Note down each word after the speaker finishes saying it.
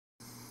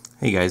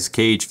Hey guys,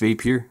 KH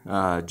Vape here.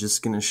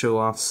 Just gonna show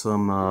off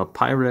some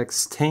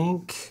Pyrex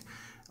tank.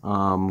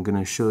 I'm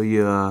gonna show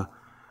you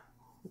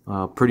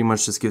pretty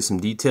much just give some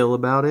detail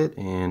about it,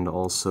 and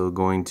also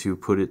going to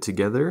put it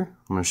together.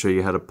 I'm gonna show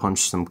you how to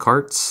punch some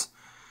carts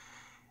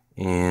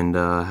and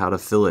how to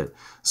fill it.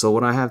 So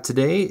what I have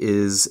today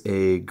is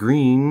a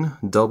green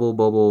double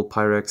bubble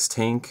Pyrex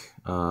tank.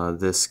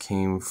 This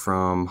came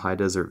from High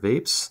Desert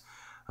Vapes.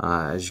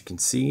 As you can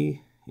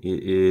see,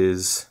 it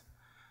is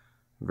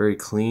very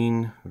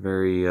clean,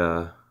 very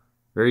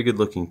good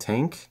looking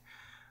tank.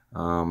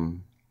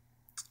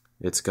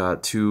 It's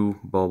got two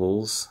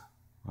bubbles.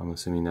 I'm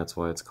assuming that's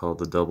why it's called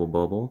the double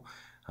bubble.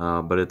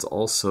 But it's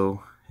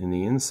also in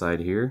the inside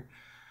here.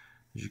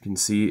 As you can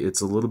see,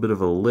 it's a little bit of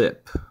a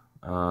lip.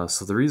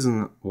 So the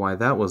reason why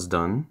that was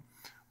done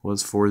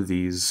was for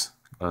these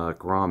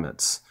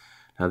grommets.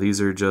 Now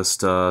these are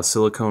just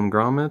silicone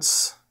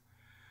grommets,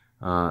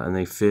 and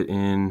they fit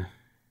in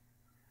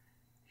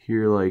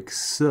here like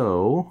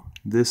so.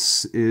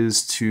 This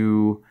is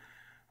to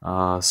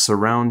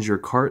surround your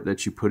cart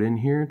that you put in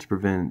here to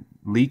prevent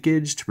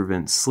leakage, to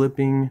prevent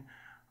slipping,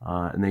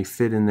 and they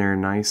fit in there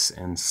nice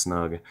and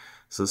snug.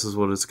 So this is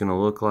what it's going to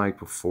look like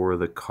before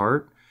the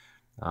cart.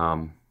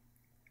 So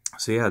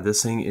yeah,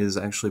 this thing is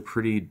actually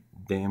pretty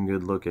damn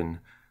good looking.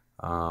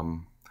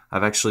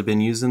 I've actually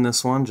been using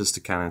this one just to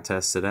kind of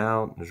test it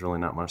out. There's really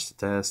not much to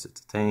test.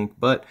 It's a tank,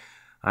 but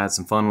I had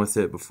some fun with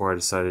it before I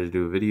decided to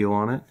do a video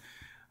on it.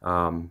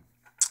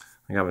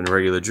 I got a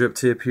regular drip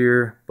tip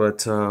here,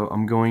 but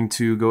I'm going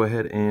to go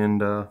ahead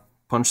and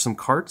punch some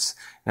carts.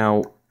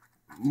 Now,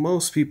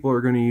 most people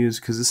are going to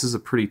use, because this is a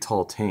pretty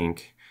tall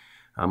tank,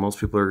 most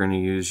people are going to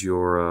use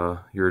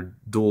your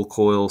dual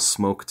coil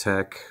smoke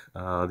tech.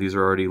 These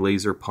are already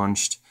laser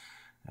punched.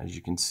 As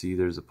you can see,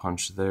 there's a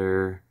punch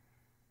there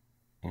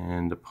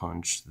and a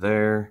punch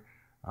there.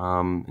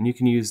 And you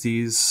can use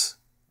these.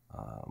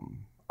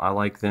 I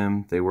like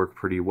them. They work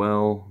pretty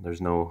well. There's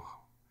no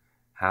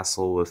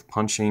hassle with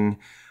punching.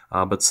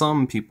 But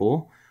some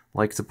people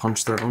like to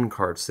punch their own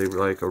carts. They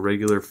like a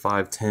regular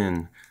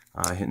 510.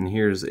 And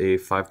here's a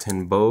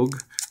 510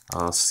 Bogue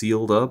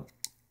sealed up.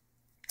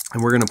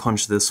 And we're going to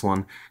punch this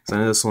one, because I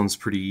know this one's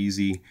pretty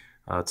easy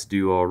to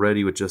do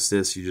already with just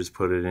this. You just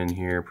put it in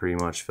here, pretty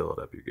much fill it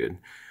up, you're good.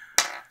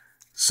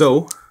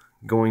 So,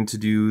 going to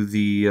do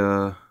the,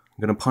 I'm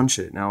going to punch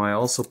it. Now I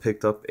also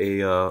picked up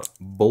a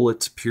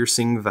bullet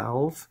piercing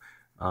valve.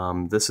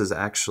 This is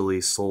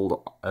actually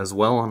sold as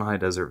well on High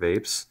Desert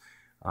Vapes.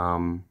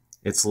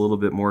 It's a little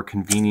bit more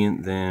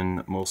convenient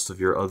than most of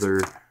your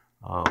other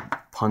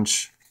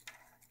punch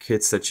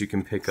kits that you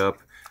can pick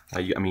up.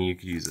 I mean, you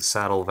could use a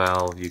saddle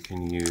valve, you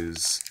can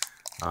use,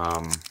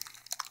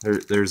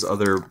 there's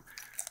other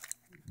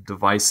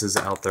devices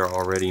out there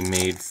already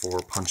made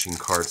for punching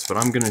carts, but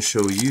I'm going to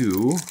show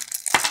you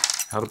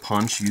how to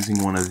punch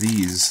using one of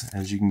these,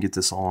 as you can get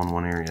this all in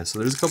one area. So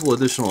there's a couple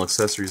additional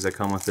accessories that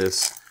come with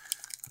this.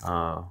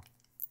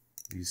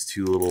 These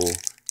two little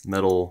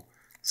metal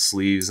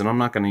sleeves, and I'm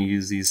not going to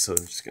use these, so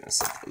I'm just going to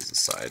set those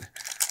aside.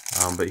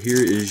 But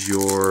here is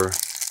your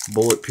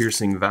bullet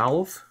piercing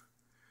valve.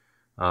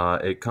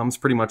 It comes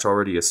pretty much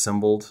already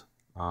assembled.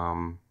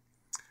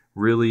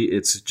 Really,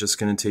 it's just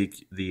going to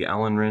take the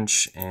Allen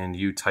wrench and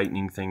you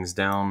tightening things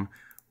down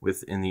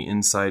within the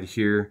inside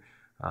here.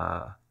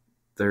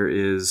 There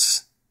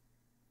is,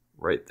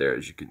 right there,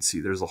 as you can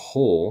see, there's a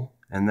hole,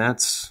 and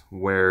that's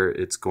where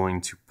it's going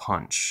to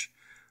punch,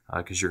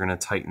 because you're going to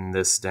tighten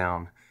this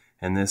down.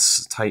 And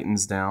this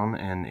tightens down,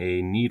 and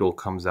a needle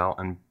comes out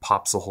and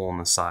pops a hole in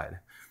the side.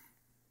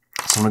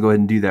 So I'm going to go ahead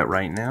and do that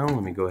right now.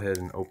 Let me go ahead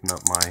and open up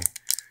my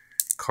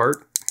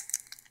cart.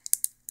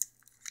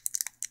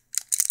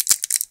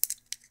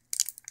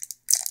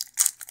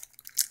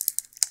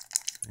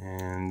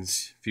 And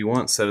if you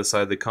want, set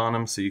aside the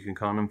condom so you can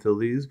condom fill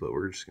these, but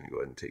we're just going to go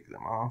ahead and take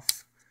them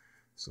off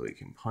so we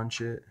can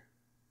punch it.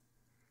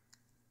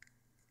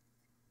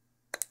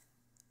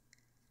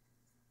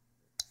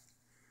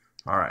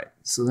 Alright,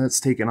 so that's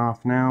taken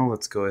off now.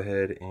 Let's go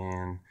ahead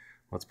and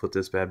let's put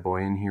this bad boy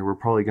in here. We're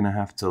probably going to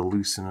have to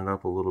loosen it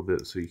up a little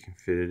bit so you can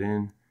fit it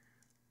in.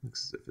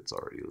 Looks as if it's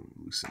already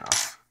loose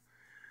enough.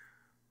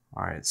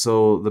 Alright,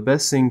 so the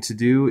best thing to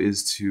do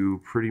is to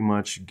pretty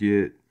much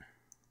get,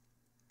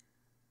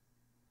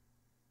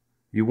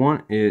 you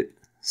want it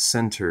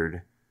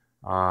centered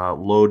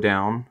low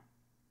down,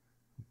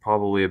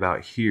 probably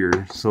about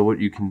here. So what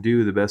you can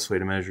do, the best way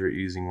to measure it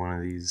using one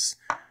of these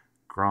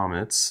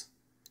grommets,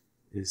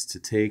 is to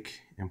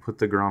take and put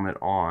the grommet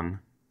on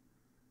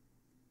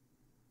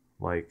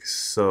like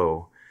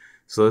so.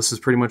 So this is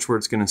pretty much where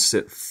it's going to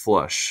sit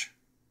flush.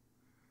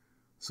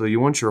 So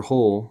you want your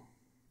hole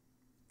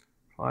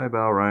probably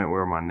about right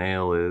where my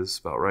nail is,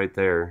 about right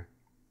there.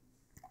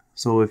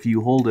 So if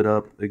you hold it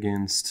up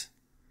against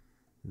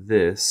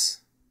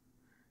this,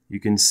 you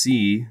can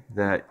see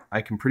that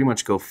I can pretty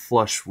much go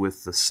flush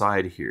with the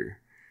side here,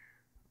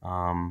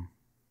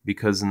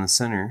 because in the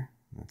center,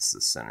 that's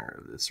the center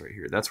of this right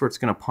here. That's where it's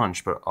going to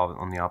punch, but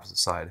on the opposite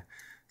side.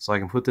 So I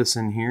can put this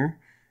in here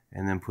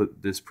and then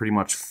put this pretty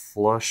much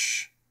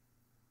flush,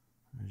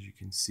 as you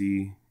can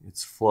see,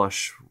 it's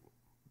flush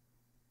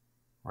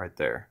right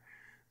there.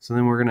 So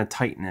then we're going to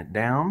tighten it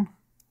down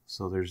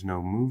so there's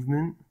no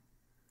movement.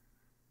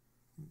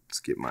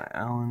 Let's get my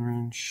Allen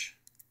wrench.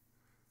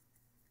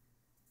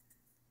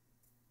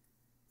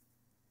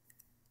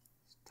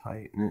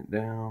 Tighten it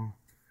down.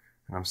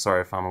 And I'm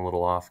sorry if I'm a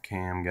little off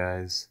cam,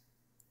 guys.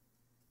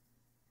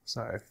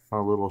 Sorry if I'm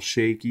a little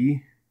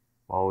shaky.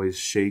 Always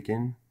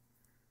shaking.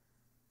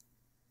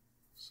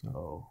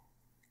 So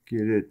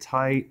get it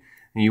tight.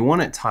 And you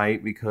want it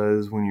tight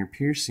because when you're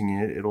piercing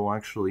it, it'll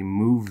actually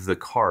move the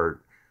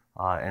cart,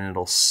 and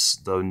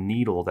the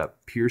needle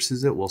that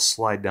pierces it will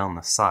slide down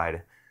the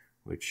side,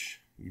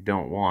 which you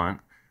don't want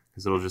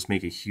because it'll just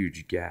make a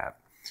huge gap.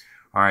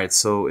 All right,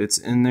 so it's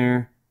in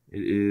there.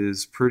 It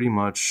is pretty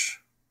much,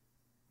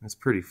 it's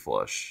pretty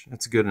flush.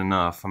 It's good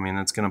enough. I mean,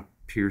 that's gonna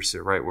pierce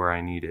it right where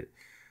I need it.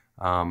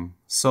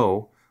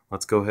 So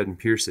let's go ahead and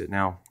pierce it.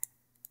 Now,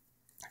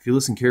 if you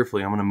listen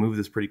carefully, I'm gonna move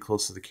this pretty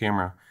close to the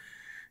camera.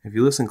 If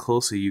you listen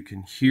closely, you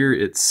can hear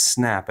it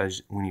snap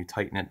when you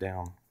tighten it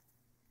down.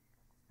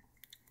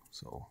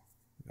 So,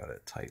 got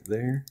it tight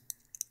there.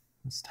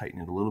 Let's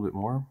tighten it a little bit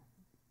more.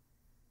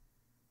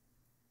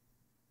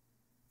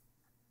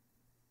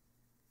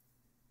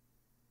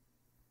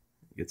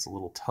 It gets a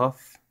little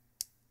tough.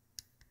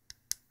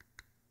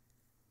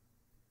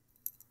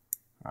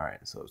 All right,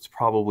 so it's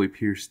probably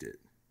pierced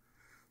it.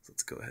 So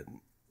let's go ahead and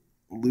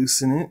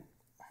loosen it.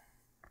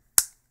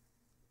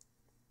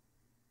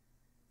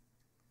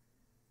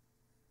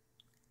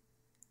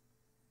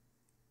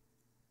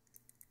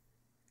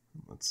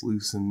 Let's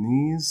loosen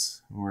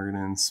these, and we're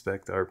going to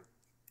inspect our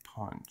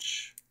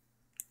punch.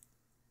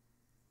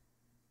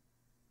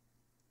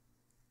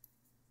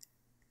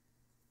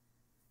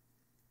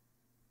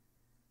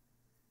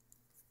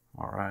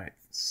 All right,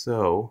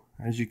 so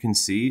as you can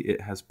see,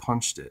 it has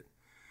punched it.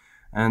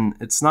 And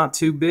it's not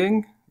too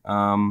big.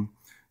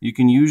 You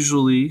can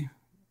usually,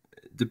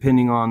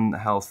 depending on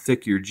how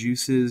thick your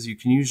juice is, you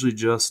can usually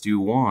just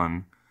do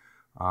one.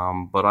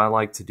 But I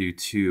like to do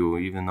two,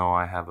 even though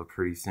I have a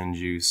pretty thin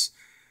juice.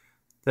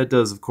 That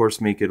does, of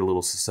course, make it a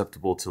little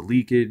susceptible to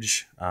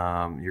leakage.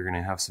 You're going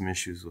to have some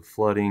issues with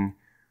flooding,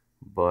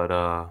 but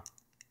I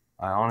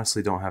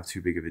honestly don't have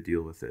too big of a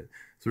deal with it.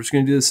 So we're just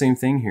going to do the same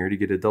thing here to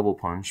get a double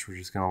punch. We're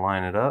just going to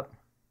line it up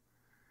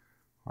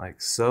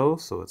like so,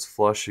 so it's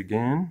flush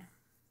again.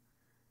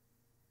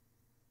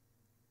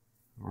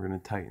 We're going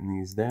to tighten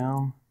these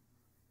down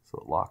so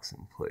it locks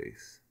in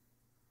place.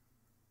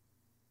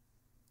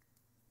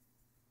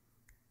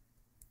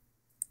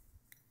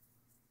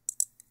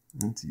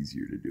 And it's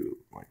easier to do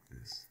it like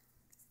this.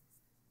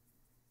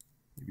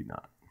 Maybe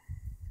not.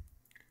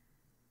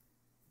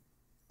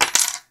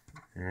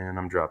 And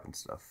I'm dropping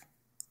stuff.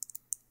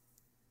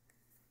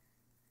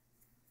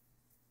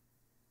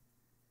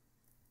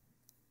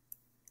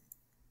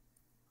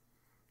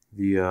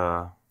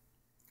 The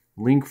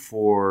link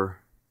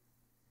for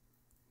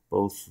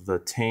both the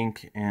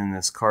tank and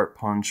this cart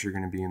punch are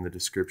going to be in the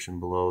description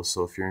below,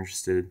 so if you're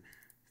interested,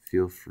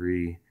 feel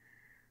free.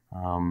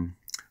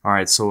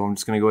 Alright, so I'm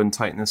just going to go ahead and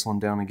tighten this one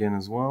down again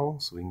as well,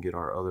 so we can get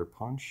our other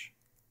punch.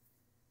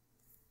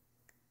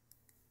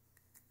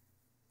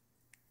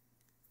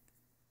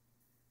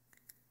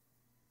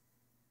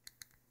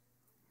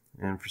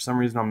 And for some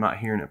reason I'm not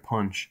hearing it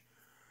punch.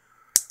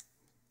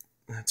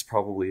 That's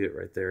probably it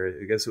right there.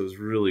 I guess it was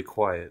really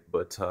quiet,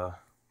 but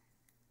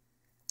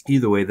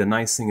either way, the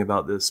nice thing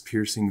about this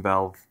piercing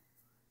valve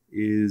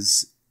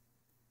is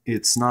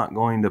it's not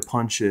going to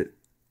punch it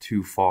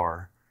too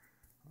far.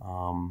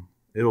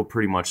 It'll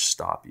pretty much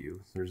stop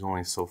you. There's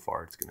only so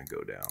far it's going to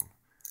go down.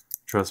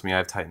 Trust me,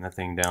 I've tightened the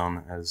thing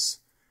down as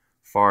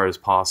far as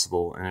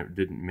possible, and it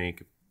didn't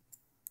make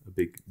a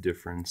big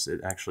difference.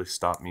 It actually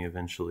stopped me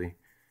eventually,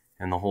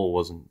 and the hole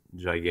wasn't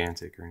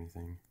gigantic or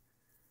anything.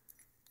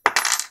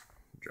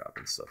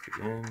 Dropping stuff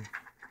again.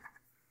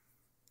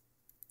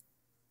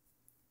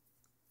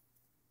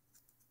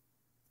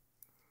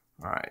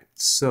 Alright,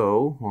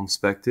 so we'll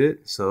inspect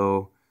it.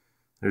 So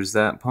there's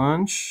that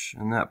punch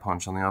and that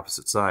punch on the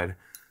opposite side.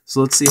 So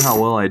let's see how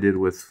well I did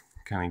with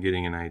kind of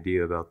getting an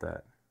idea about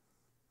that.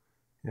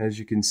 As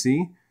you can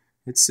see,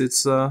 it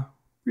sits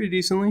pretty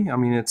decently. I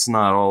mean, it's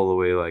not all the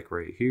way like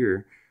right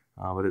here,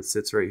 but it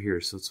sits right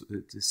here, so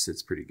it just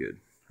sits pretty good.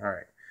 All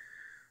right,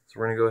 so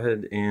we're gonna go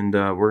ahead and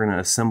we're gonna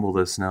assemble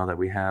this now that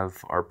we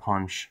have our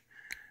punch.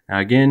 Now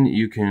again,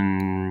 you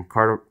can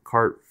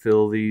cart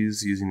fill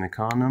these using the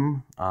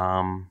condom,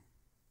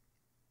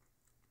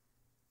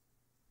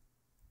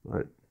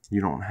 but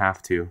you don't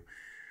have to.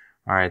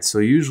 Alright, so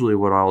usually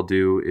what I'll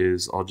do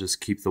is I'll just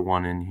keep the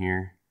one in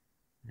here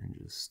and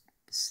just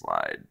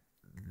slide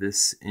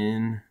this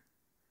in.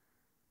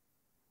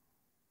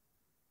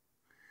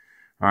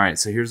 Alright,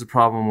 so here's the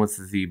problem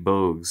with the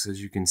bogues.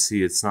 As you can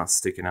see, it's not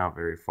sticking out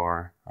very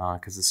far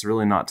because it's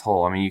really not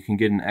tall. I mean, you can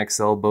get an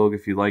XL bogue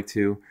if you like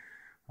to.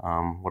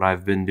 What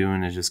I've been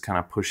doing is just kind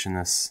of pushing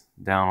this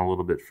down a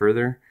little bit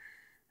further,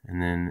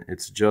 and then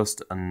it's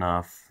just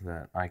enough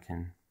that I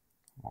can,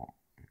 well,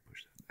 let me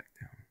push that back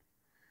down.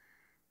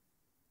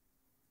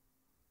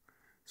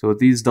 So with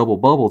these double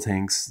bubble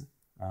tanks,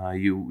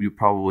 you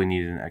probably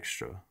need an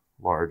extra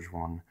large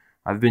one.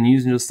 I've been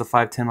using just the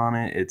 510 on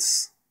it.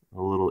 It's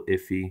a little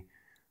iffy,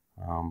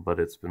 but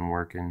it's been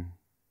working.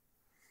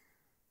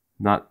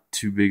 Not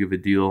too big of a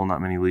deal,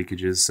 not many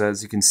leakages. So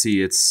as you can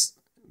see, it's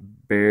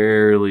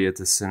barely at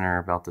the center,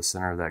 about the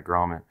center of that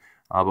grommet.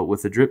 But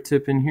with the drip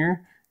tip in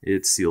here,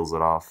 it seals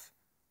it off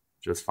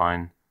just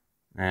fine.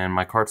 And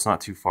my cart's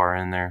not too far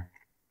in there.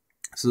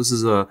 So this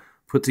is a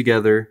put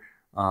together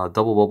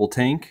double bubble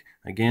tank.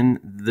 Again,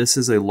 this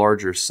is a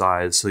larger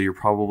size, so you're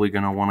probably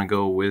going to want to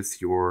go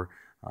with your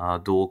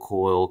dual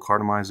coil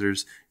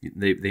cartomizers.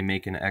 They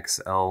make an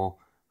XL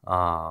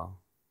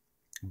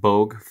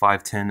Bogue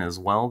 510 as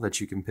well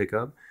that you can pick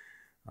up.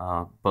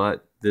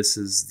 But this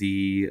is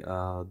the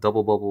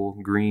double bubble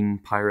green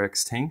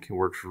Pyrex tank. It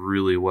works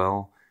really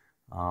well.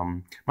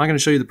 I'm not going to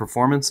show you the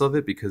performance of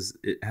it because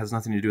it has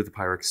nothing to do with the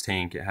Pyrex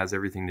tank. It has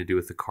everything to do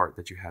with the cart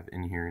that you have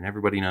in here, and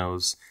everybody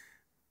knows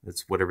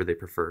it's whatever they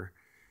prefer.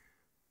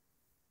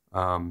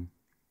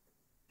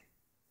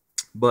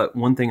 But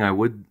one thing I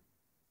would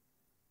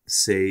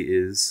say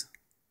is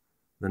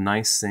the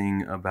nice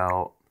thing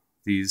about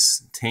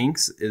these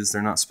tanks is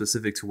they're not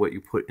specific to what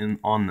you put in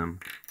on them,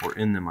 or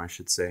in them I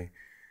should say.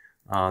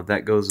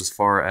 That goes as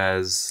far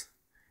as,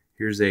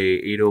 here's a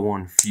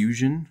 801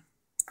 Fusion.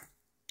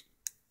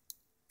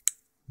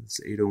 This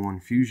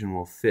 801 Fusion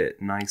will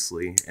fit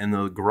nicely, and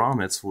the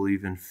grommets will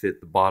even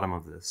fit the bottom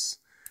of this.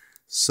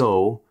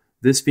 So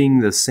this being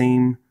the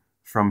same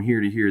from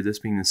here to here, this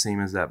being the same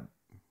as that,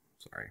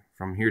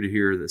 from here to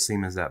here, the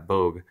same as that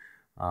Bogue.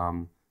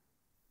 The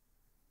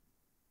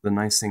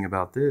nice thing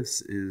about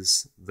this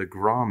is the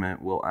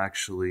grommet will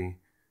actually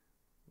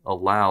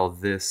allow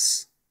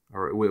this,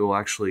 or it will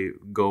actually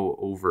go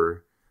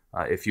over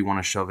if you want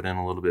to shove it in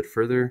a little bit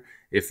further.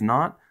 If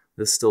not,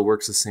 this still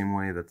works the same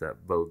way that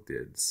that Bogue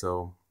did.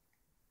 So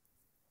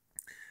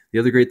the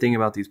other great thing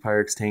about these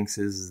Pyrex tanks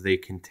is they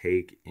can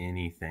take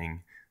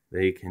anything.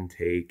 They can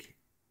take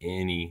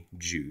any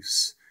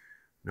juice.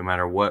 No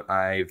matter what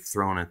I've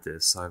thrown at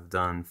this, I've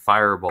done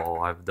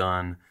Fireball, I've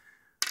done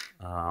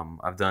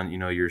you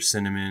know, your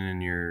cinnamon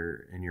and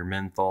your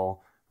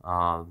menthol,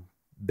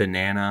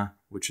 banana,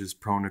 which is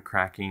prone to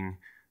cracking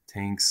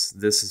tanks.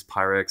 This is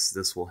Pyrex.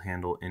 This will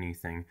handle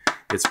anything.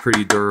 It's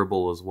pretty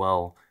durable as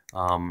well.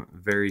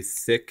 Very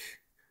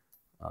thick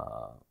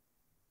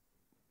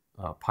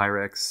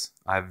Pyrex.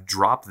 I've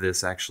dropped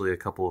this actually a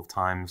couple of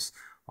times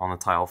on the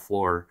tile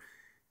floor,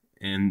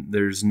 and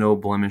there's no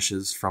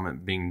blemishes from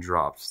it being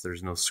dropped.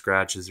 There's no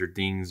scratches or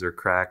dings or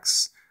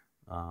cracks.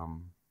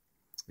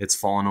 It's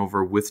fallen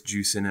over with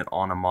juice in it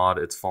on a mod.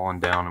 It's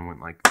fallen down and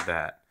went like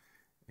that.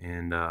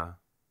 And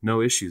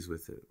no issues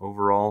with it.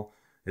 Overall,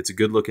 it's a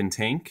good looking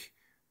tank.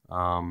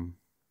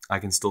 I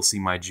can still see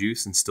my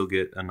juice and still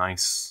get a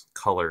nice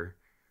color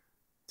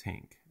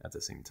tank at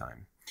the same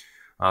time.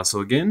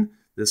 So again,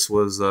 this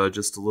was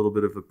just a little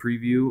bit of a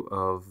preview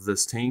of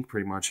this tank,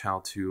 pretty much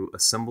how to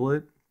assemble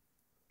it.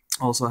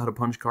 Also how to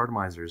punch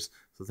cartomizers.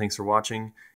 So thanks for watching.